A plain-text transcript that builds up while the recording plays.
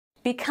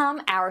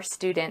Become our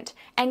student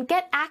and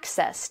get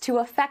access to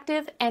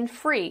effective and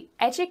free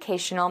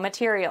educational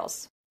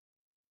materials.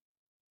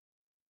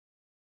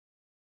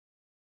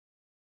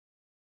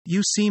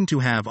 You seem to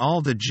have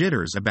all the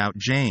jitters about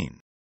Jane.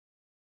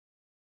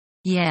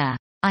 Yeah,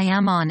 I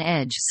am on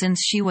edge since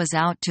she was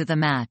out to the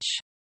match.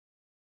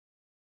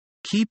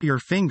 Keep your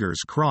fingers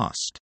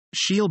crossed.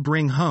 She'll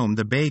bring home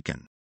the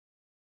bacon.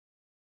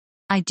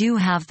 I do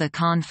have the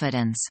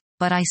confidence,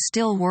 but I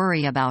still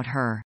worry about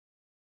her.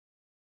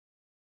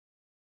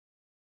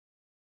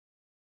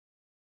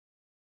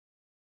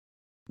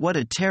 What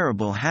a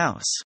terrible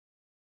house.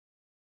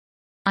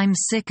 I'm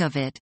sick of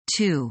it,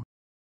 too.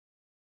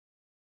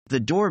 The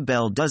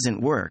doorbell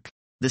doesn't work,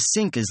 the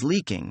sink is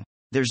leaking,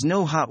 there's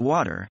no hot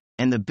water,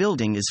 and the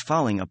building is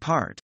falling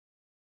apart.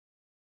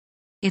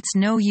 It's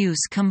no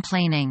use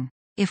complaining.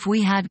 If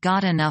we had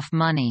got enough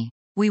money,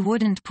 we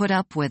wouldn't put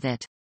up with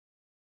it.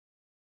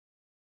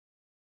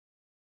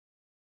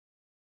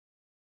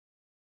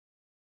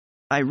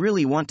 I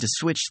really want to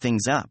switch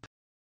things up.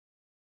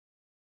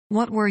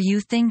 What were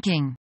you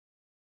thinking?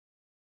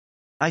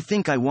 I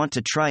think I want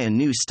to try a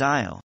new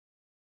style.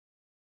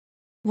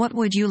 What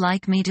would you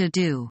like me to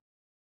do?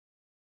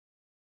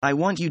 I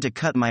want you to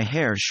cut my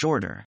hair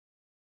shorter.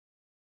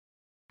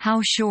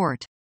 How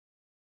short?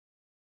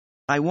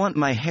 I want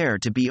my hair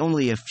to be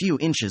only a few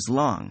inches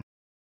long.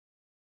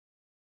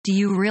 Do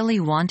you really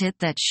want it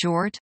that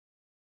short?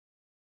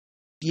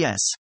 Yes,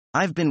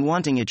 I've been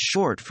wanting it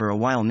short for a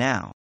while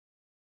now.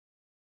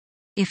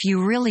 If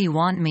you really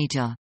want me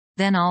to,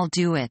 then I'll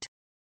do it.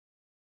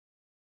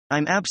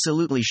 I'm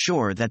absolutely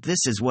sure that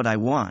this is what I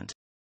want.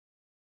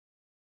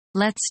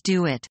 Let's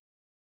do it.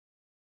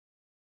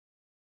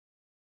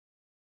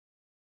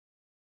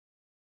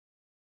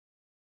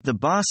 The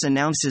boss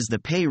announces the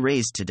pay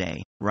raise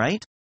today,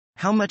 right?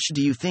 How much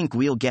do you think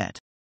we'll get?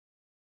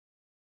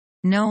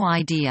 No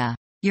idea.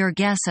 Your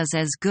guess is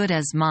as good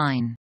as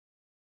mine.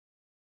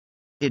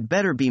 It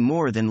better be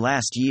more than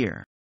last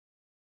year.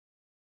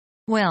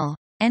 Well,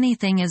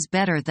 anything is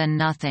better than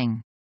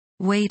nothing.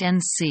 Wait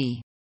and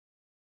see.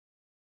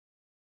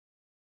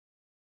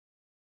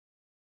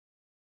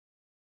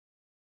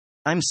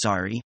 I'm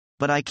sorry,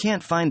 but I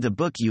can't find the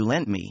book you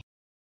lent me.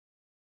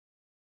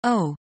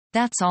 Oh,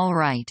 that's all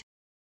right.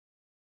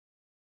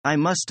 I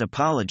must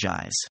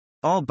apologize.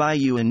 I'll buy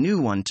you a new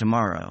one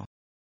tomorrow.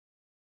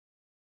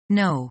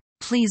 No,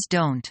 please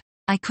don't.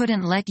 I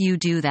couldn't let you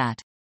do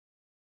that.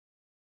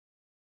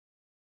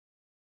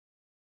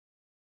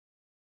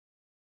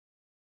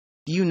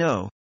 You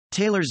know,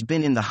 Taylor's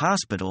been in the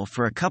hospital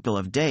for a couple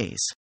of days.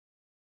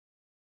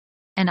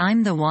 And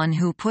I'm the one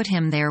who put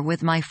him there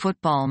with my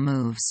football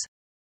moves.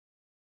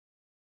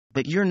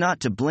 But you're not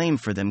to blame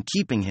for them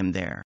keeping him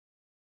there.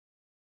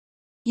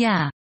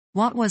 Yeah,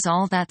 what was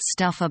all that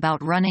stuff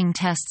about running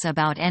tests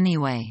about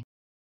anyway?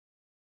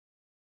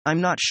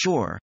 I'm not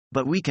sure,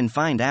 but we can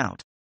find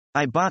out.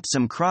 I bought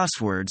some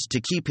crosswords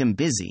to keep him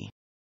busy.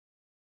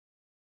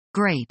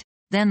 Great,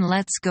 then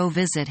let's go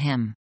visit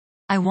him.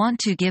 I want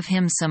to give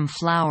him some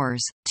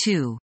flowers,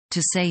 too,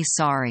 to say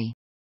sorry.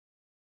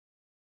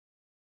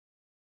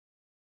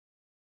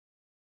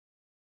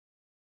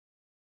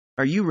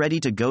 Are you ready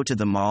to go to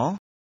the mall?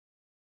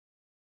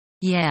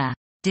 Yeah,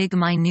 dig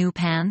my new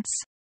pants?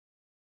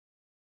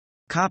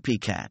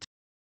 Copycat.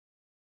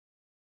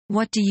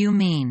 What do you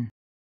mean?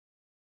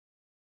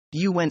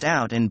 You went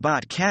out and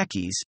bought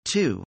khakis,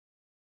 too.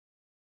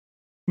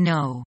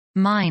 No,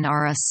 mine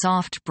are a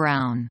soft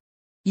brown.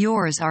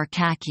 Yours are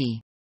khaki.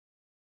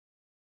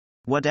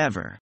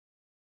 Whatever.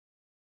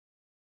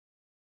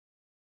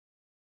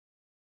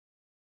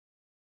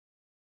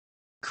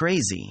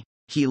 Crazy.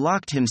 He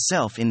locked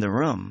himself in the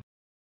room.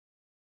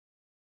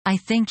 I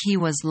think he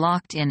was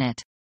locked in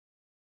it.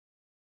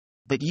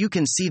 But you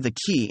can see the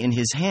key in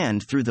his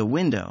hand through the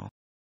window.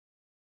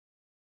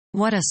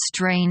 What a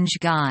strange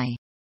guy.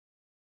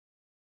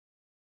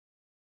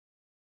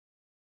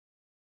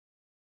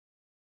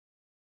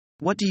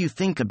 What do you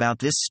think about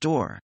this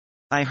store?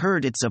 I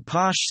heard it's a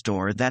posh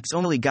store that's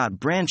only got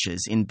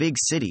branches in big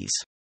cities.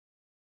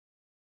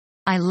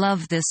 I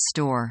love this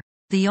store.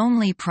 The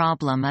only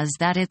problem is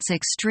that it's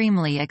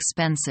extremely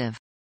expensive.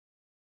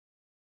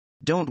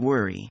 Don't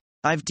worry.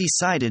 I've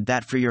decided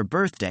that for your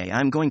birthday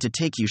I'm going to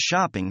take you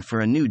shopping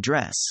for a new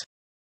dress.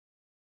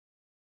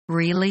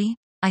 Really?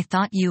 I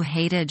thought you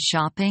hated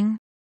shopping?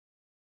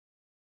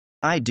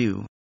 I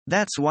do.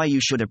 That's why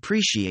you should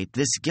appreciate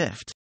this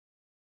gift.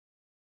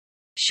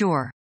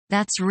 Sure.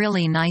 That's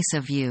really nice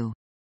of you.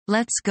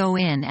 Let's go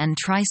in and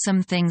try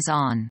some things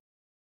on.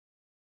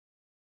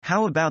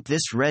 How about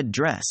this red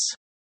dress?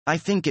 I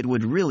think it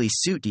would really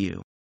suit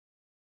you.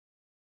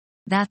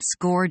 That's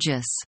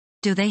gorgeous.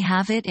 Do they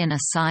have it in a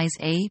size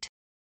 8?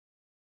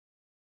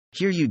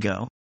 Here you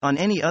go. On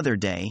any other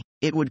day,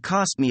 it would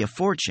cost me a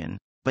fortune,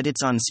 but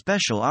it's on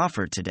special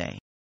offer today.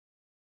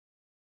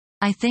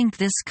 I think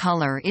this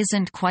color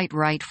isn't quite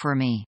right for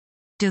me.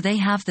 Do they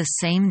have the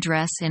same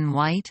dress in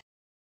white?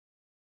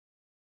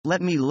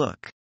 Let me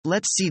look.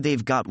 Let's see,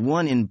 they've got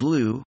one in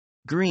blue,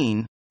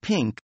 green,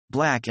 pink,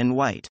 black and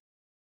white.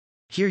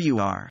 Here you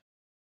are.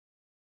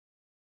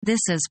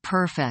 This is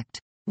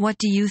perfect. What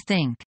do you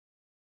think?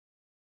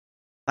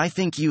 I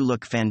think you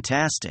look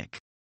fantastic.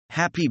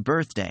 Happy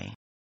birthday.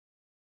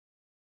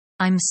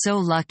 I'm so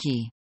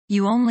lucky.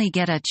 You only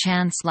get a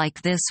chance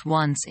like this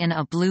once in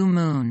a blue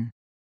moon.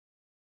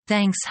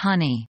 Thanks,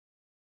 honey.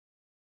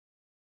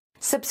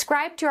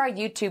 Subscribe to our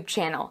YouTube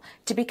channel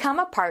to become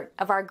a part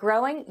of our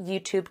growing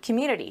YouTube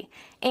community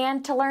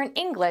and to learn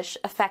English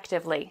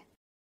effectively.